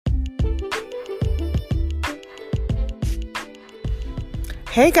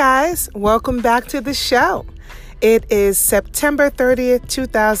Hey guys, welcome back to the show. It is September 30th,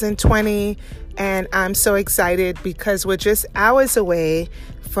 2020, and I'm so excited because we're just hours away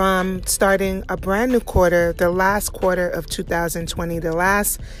from starting a brand new quarter, the last quarter of 2020, the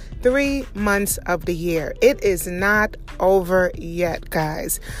last 3 months of the year. It is not over yet,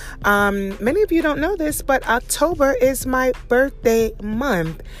 guys. Many of you don't know this, but October is my birthday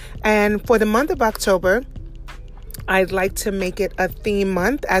month. And for the month of October, I'd like to make it a theme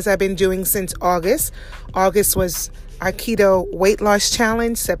month, as I've been doing since August. August was our keto weight loss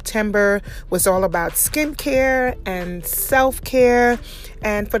challenge. September was all about skincare and self-care.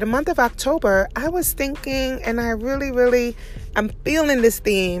 And for the month of October, I was thinking, and I really am feeling this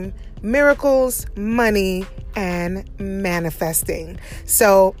theme: miracles, money, and manifesting.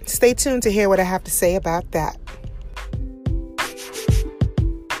 So stay tuned to hear what I have to say about that.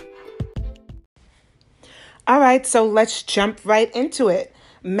 All right, so let's jump right into it.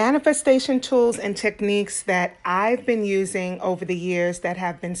 Manifestation tools and techniques that I've been using over the years that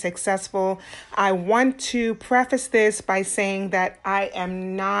have been successful. I want to preface this by saying that I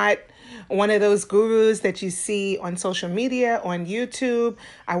am not one of those gurus that you see on social media, on YouTube.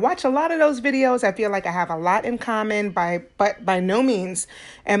 I watch a lot of those videos. I feel like I have a lot in common, but by no means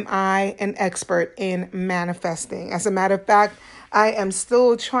am I an expert in manifesting. As a matter of fact, I am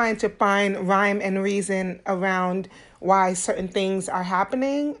still trying to find rhyme and reason around why certain things are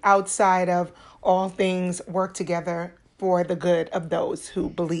happening outside of all things work together for the good of those who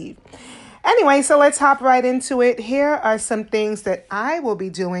believe. Anyway, so let's hop right into it. Here are some things that I will be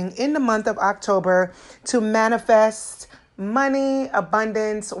doing in the month of October to manifest money,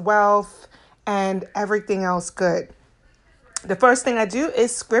 abundance, wealth, and everything else good. The first thing I do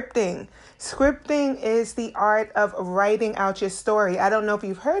is scripting. Scripting is the art of writing out your story. I don't know if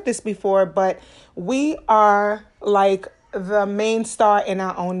you've heard this before, but we are like the main star in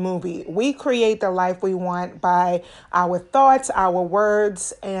our own movie. We create the life we want by our thoughts, our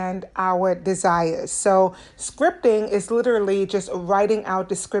words, and our desires. So scripting is literally just writing out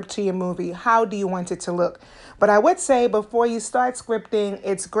the script to your movie. How do you want it to look? But I would say before you start scripting,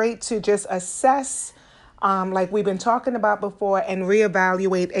 it's great to just assess, like we've been talking about before, and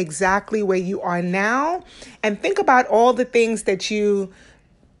reevaluate exactly where you are now and think about all the things that you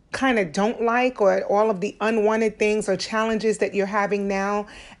kind of don't like, or all of the unwanted things or challenges that you're having now.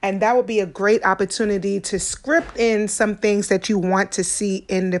 And that would be a great opportunity to script in some things that you want to see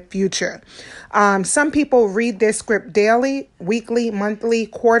in the future. Some people read their script daily, weekly, monthly,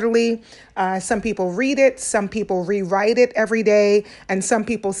 quarterly. Some people read it, some people rewrite it every day, and some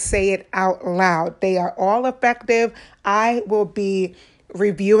people say it out loud. They are all effective. I will be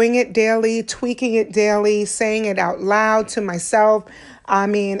reviewing it daily, tweaking it daily, saying it out loud to myself.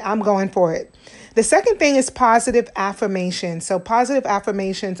 I'm going for it. The second thing is positive affirmations. So positive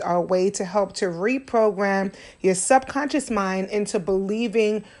affirmations are a way to help to reprogram your subconscious mind into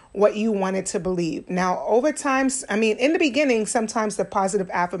believing what you want it to believe. Now, over time, in the beginning, sometimes the positive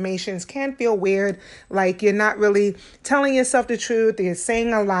affirmations can feel weird, like you're not really telling yourself the truth, you're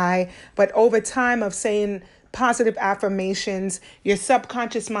saying a lie. But over time of saying positive affirmations, your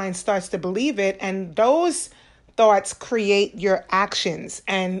subconscious mind starts to believe it, and those thoughts create your actions,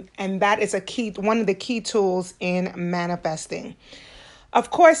 and that is one of the key tools in manifesting.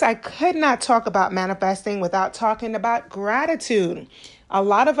 Of course, I could not talk about manifesting without talking about gratitude. A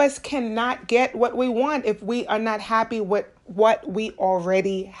lot of us cannot get what we want if we are not happy with what we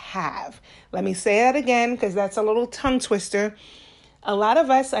already have. Let me say that again, because that's a little tongue twister. A lot of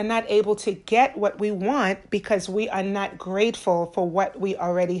us are not able to get what we want because we are not grateful for what we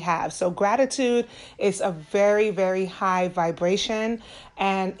already have. So gratitude is a very, very high vibration,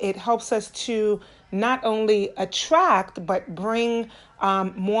 and it helps us to not only attract, but bring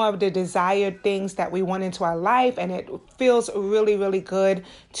more of the desired things that we want into our life. And it feels really, really good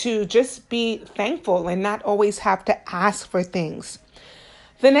to just be thankful and not always have to ask for things.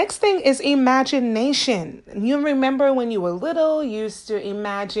 The next thing is imagination. You remember when you were little, you used to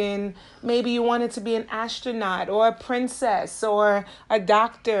imagine maybe you wanted to be an astronaut or a princess or a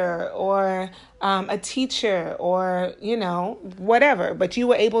doctor or a teacher or, whatever. But you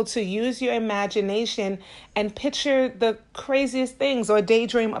were able to use your imagination and picture the craziest things or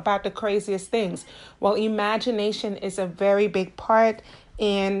daydream about the craziest things. Well, imagination is a very big part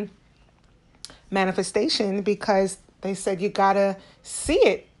in manifestation because they said you gotta see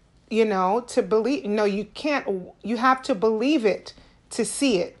it, to believe. No, you can't. You have to believe it to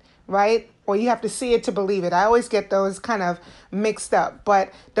see it, right? Or you have to see it to believe it. I always get those kind of mixed up.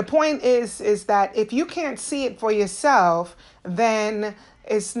 But the point is that if you can't see it for yourself, then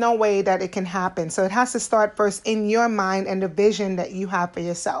it's no way that it can happen. So it has to start first in your mind and the vision that you have for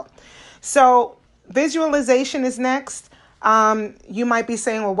yourself. So visualization is next. You might be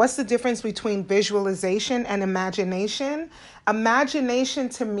saying, well, what's the difference between visualization and imagination? Imagination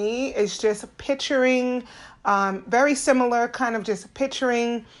to me is just picturing, very similar, kind of just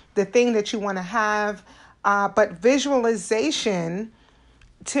picturing the thing that you want to have. But visualization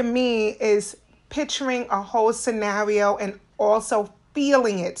to me is picturing a whole scenario and also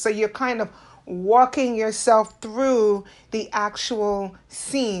feeling it. So you're kind of walking yourself through the actual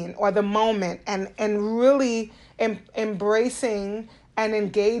scene or the moment and really embracing and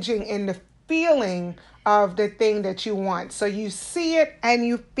engaging in the feeling of the thing that you want. So you see it and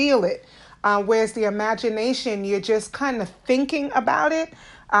you feel it. Whereas the imagination, you're just kind of thinking about it.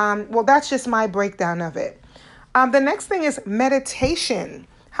 Well, that's just my breakdown of it. The next thing is meditation.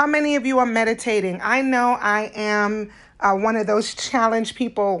 How many of you are meditating? I know I am one of those challenged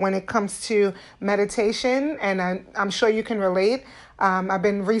people when it comes to meditation, and I'm sure you can relate. I've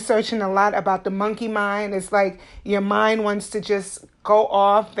been researching a lot about the monkey mind. It's like your mind wants to just go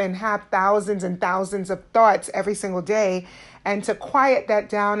off and have thousands and thousands of thoughts every single day. And to quiet that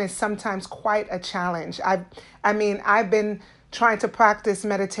down is sometimes quite a challenge. I've been trying to practice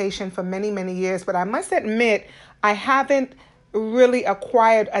meditation for many, many years, but I must admit, I haven't really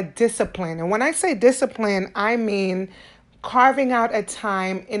acquired a discipline. And when I say discipline, I mean carving out a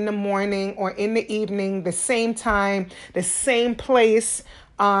time in the morning or in the evening, the same time, the same place,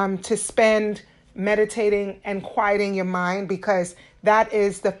 to spend meditating and quieting your mind, because that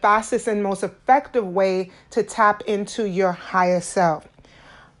is the fastest and most effective way to tap into your higher self.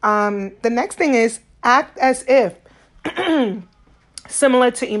 The next thing is act as if.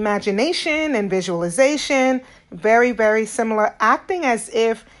 Similar to imagination and visualization, very, very similar. Acting as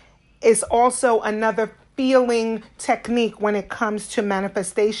if is also another feeling technique when it comes to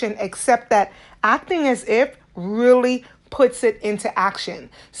manifestation, except that acting as if really puts it into action.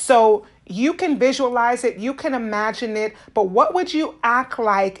 So you can visualize it, you can imagine it, but what would you act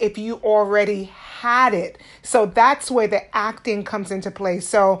like if you already had it? So that's where the acting comes into play.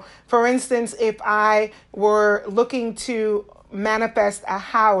 So for instance, if I were looking to manifest a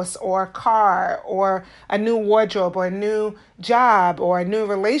house or a car or a new wardrobe or a new job or a new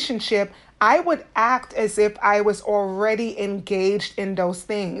relationship, I would act as if I was already engaged in those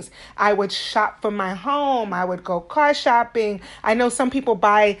things. I would shop for my home. I would go car shopping. I know some people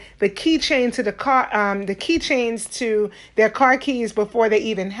buy the keychain to the car, the keychains to their car keys before they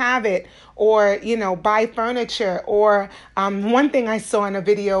even have it, or, buy furniture. Or one thing I saw in a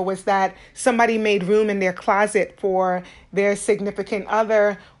video was that somebody made room in their closet for their significant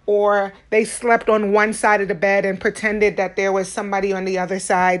other, or they slept on one side of the bed and pretended that there was somebody on the other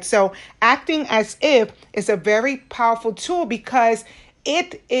side. So acting as if is a very powerful tool, because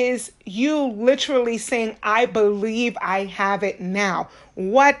it is you literally saying, I believe I have it now.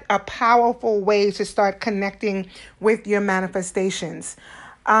 What a powerful way to start connecting with your manifestations.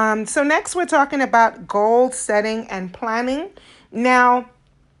 So next we're talking about goal setting and planning. Now,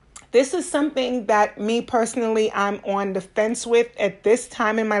 this is something that me personally, I'm on the fence with at this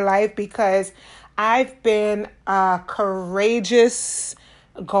time in my life, because I've been a courageous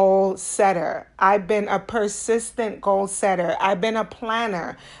goal setter. I've been a persistent goal setter. I've been a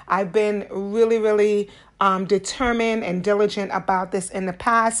planner. I've been really, really determined and diligent about this in the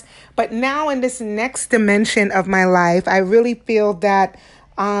past. But now in this next dimension of my life, I really feel that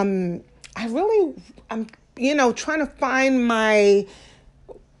I'm trying to find my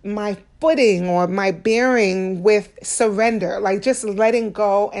footing or my bearing with surrender, like just letting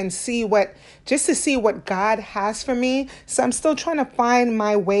go and see what God has for me. So I'm still trying to find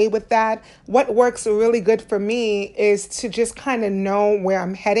my way with that. What works really good for me is to just kind of know where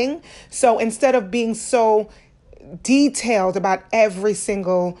I'm heading. So instead of being so detailed about every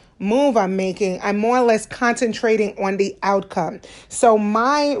single move I'm making, I'm more or less concentrating on the outcome. So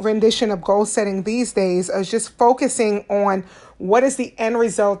my rendition of goal setting these days is just focusing on what is the end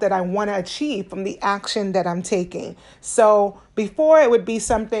result that I want to achieve from the action that I'm taking. So before it would be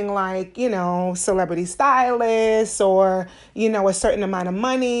something like, celebrity stylist or, a certain amount of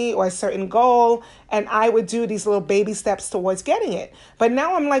money or a certain goal. And I would do these little baby steps towards getting it. But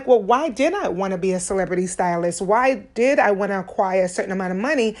now I'm like, well, why did I want to be a celebrity stylist? Why did I want to acquire a certain amount of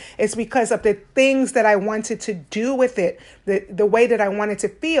money? It's because of the things that I wanted to do with it, the way that I wanted to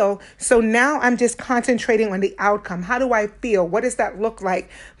feel. So now I'm just concentrating on the outcome. How do I feel? What does that look like?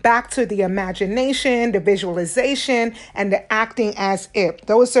 Back to the imagination, the visualization, and the acting as if.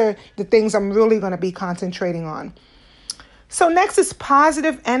 Those are the things I'm really going to be concentrating on. So next is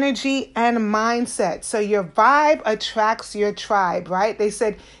positive energy and mindset. So your vibe attracts your tribe, right? They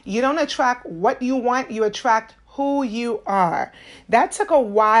said you don't attract what you want, you attract who you are. That took a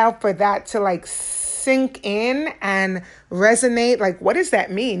while for that to like sink in and resonate. Like, what does that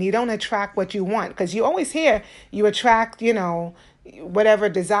mean? You don't attract what you want, because you always hear you attract, whatever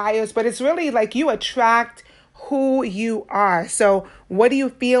desires, but it's really like you attract who you are. So what are you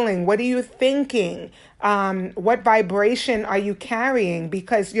feeling? What are you thinking? What vibration are you carrying?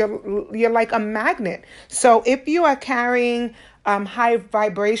 Because you're like a magnet. So if you are carrying high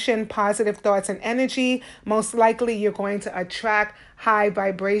vibration, positive thoughts and energy, most likely you're going to attract high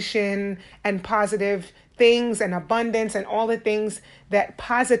vibration and positive things and abundance and all the things that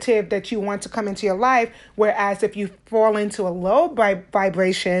positive that you want to come into your life. Whereas if you fall into a low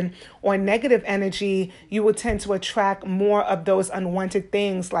vibration or negative energy, you will tend to attract more of those unwanted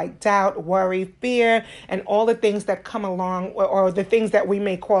things like doubt, worry, fear, and all the things that come along, or the things that we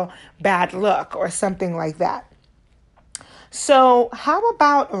may call bad luck or something like that. So how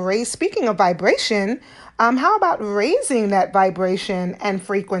about speaking of vibration, how about raising that vibration and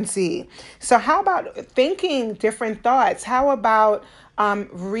frequency? So how about thinking different thoughts? How about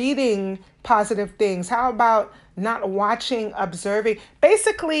reading positive things? How about not watching, observing?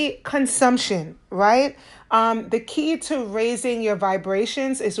 Basically, consumption, right? The key to raising your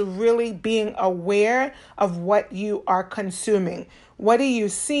vibrations is really being aware of what you are consuming. What are you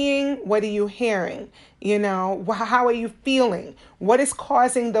seeing? What are you hearing? How are you feeling? What is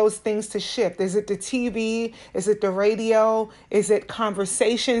causing those things to shift? Is it the TV? Is it the radio? Is it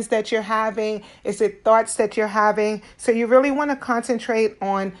conversations that you're having? Is it thoughts that you're having? So you really want to concentrate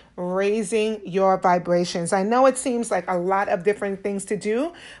on raising your vibrations. I know it seems like a lot of different things to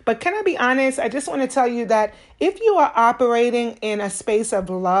do, but can I be honest? I just want to tell you that if you are operating in a space of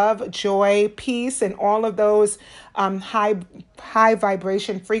love, joy, peace, and all of those high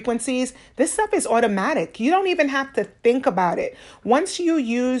vibration frequencies, this stuff is automatic. You don't even have to think about it. Once you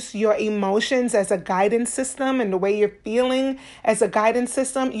use your emotions as a guidance system and the way you're feeling as a guidance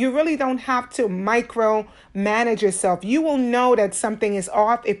system, you really don't have to micromanage yourself. You will know that something is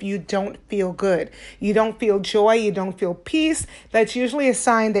off if you don't feel good. You don't feel joy. You don't feel peace. That's usually a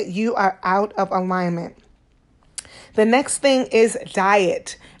sign that you are out of alignment. The next thing is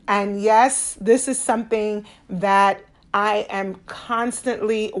diet. And yes, this is something that I am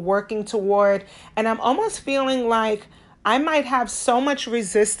constantly working toward. And I'm almost feeling like I might have so much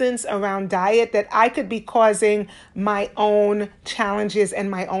resistance around diet that I could be causing my own challenges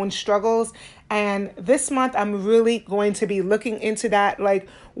and my own struggles. And this month, I'm really going to be looking into that. Like,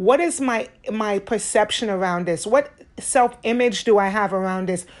 what is my perception around this? What self-image do I have around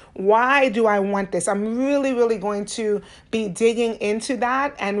this? Why do I want this? I'm really, really going to be digging into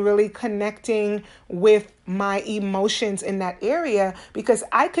that and really connecting with my emotions in that area, because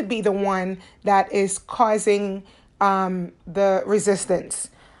I could be the one that is causing the resistance.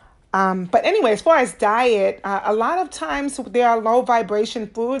 But anyway, as far as diet, a lot of times there are low vibration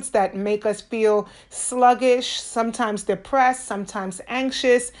foods that make us feel sluggish, sometimes depressed, sometimes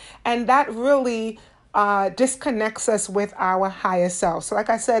anxious, and that really disconnects us with our higher self. So like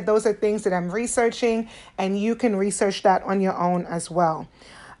I said, those are things that I'm researching, and you can research that on your own as well.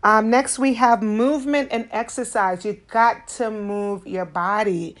 Next, we have movement and exercise. You got to move your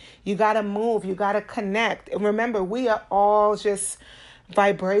body. You got to move. You got to connect. And remember, we are all just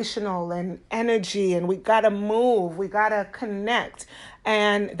vibrational and energy, and we got to move. We got to connect.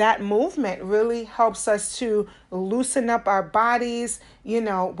 And that movement really helps us to loosen up our bodies. We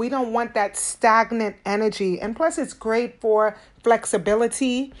don't want that stagnant energy. And plus, it's great for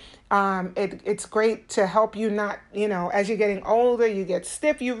flexibility. It's great to help you not, as you're getting older, you get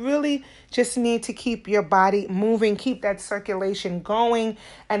stiff. You really just need to keep your body moving, keep that circulation going.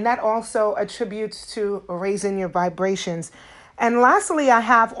 And that also attributes to raising your vibrations. And lastly, I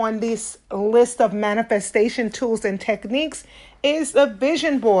have on this list of manifestation tools and techniques is the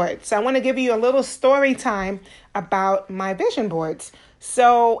vision boards. I want to give you a little story time about my vision boards.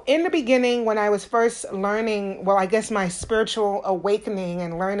 So in the beginning, when I was first learning, my spiritual awakening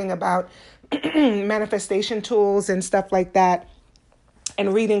and learning about manifestation tools and stuff like that,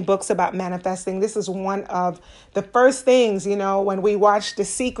 and reading books about manifesting, this is one of the first things, when we watched The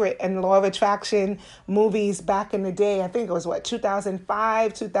Secret and Law of Attraction movies back in the day. I think it was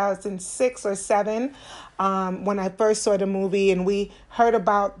 2005, 2006 or 7, when I first saw the movie, and we heard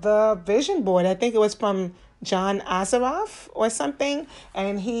about the vision board. I think it was from John Assaraf or something,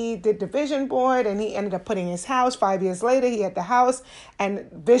 and he did the vision board, and he ended up putting his house. 5 years later, he had the house,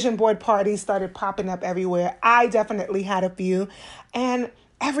 and vision board parties started popping up everywhere. I definitely had a few, and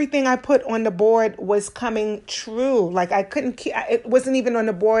everything I put on the board was coming true. Like I couldn't keep, it wasn't even on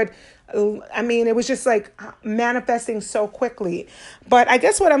the board. I mean, it was just like manifesting so quickly. But I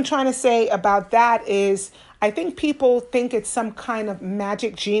guess what I'm trying to say about that is I think people think it's some kind of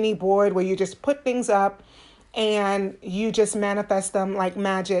magic genie board where you just put things up and you just manifest them like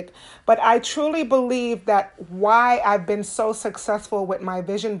magic. But I truly believe that why I've been so successful with my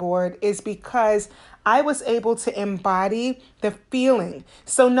vision board is because I was able to embody the feeling.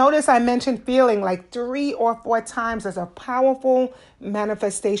 So notice I mentioned feeling like 3 or 4 times as a powerful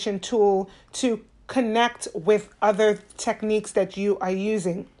manifestation tool to connect with other techniques that you are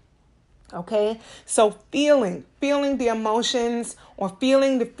using. Okay, so feeling the emotions or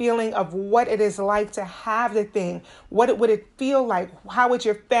feeling the feeling of what it is like to have the thing. Would it feel like? How would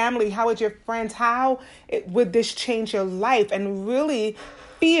your family, how would your friends, would this change your life? And really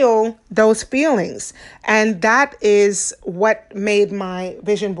feel those feelings. And that is what made my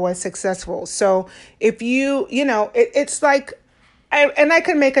vision board successful. So if it's like, and I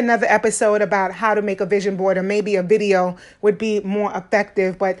could make another episode about how to make a vision board, or maybe a video would be more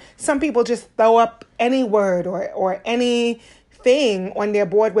effective. But some people just throw up any word or anything on their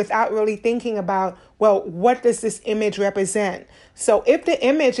board without really thinking about, well, what does this image represent? So if the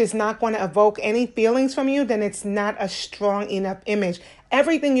image is not going to evoke any feelings from you, then it's not a strong enough image.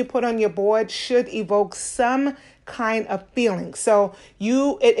 Everything you put on your board should evoke some kind of feeling. So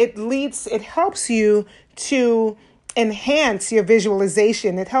it helps you to enhance your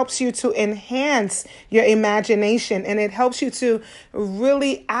visualization. It helps you to enhance your imagination, and it helps you to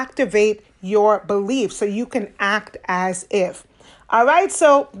really activate your beliefs so you can act as if. All right,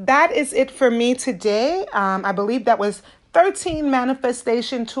 so that is it for me today. I believe that was 13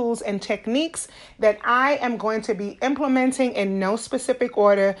 manifestation tools and techniques that I am going to be implementing in no specific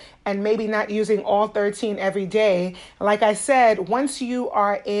order, and maybe not using all 13 every day. Like I said, once you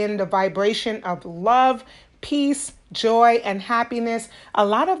are in the vibration of love, peace, joy, and happiness, a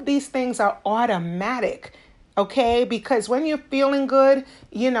lot of these things are automatic. Okay, because when you're feeling good,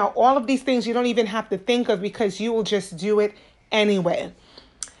 all of these things you don't even have to think of, because you will just do it anyway.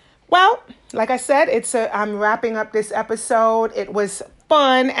 Well, like I said, I'm wrapping up this episode. It was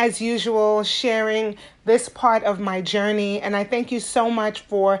fun as usual sharing this part of my journey, and I thank you so much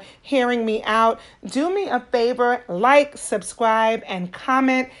for hearing me out. Do me a favor, like, subscribe, and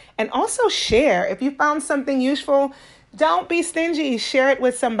comment, and also share. If you found something useful, don't be stingy. Share it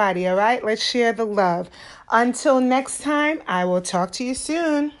with somebody, all right? Let's share the love. Until next time, I will talk to you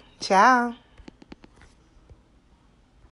soon. Ciao.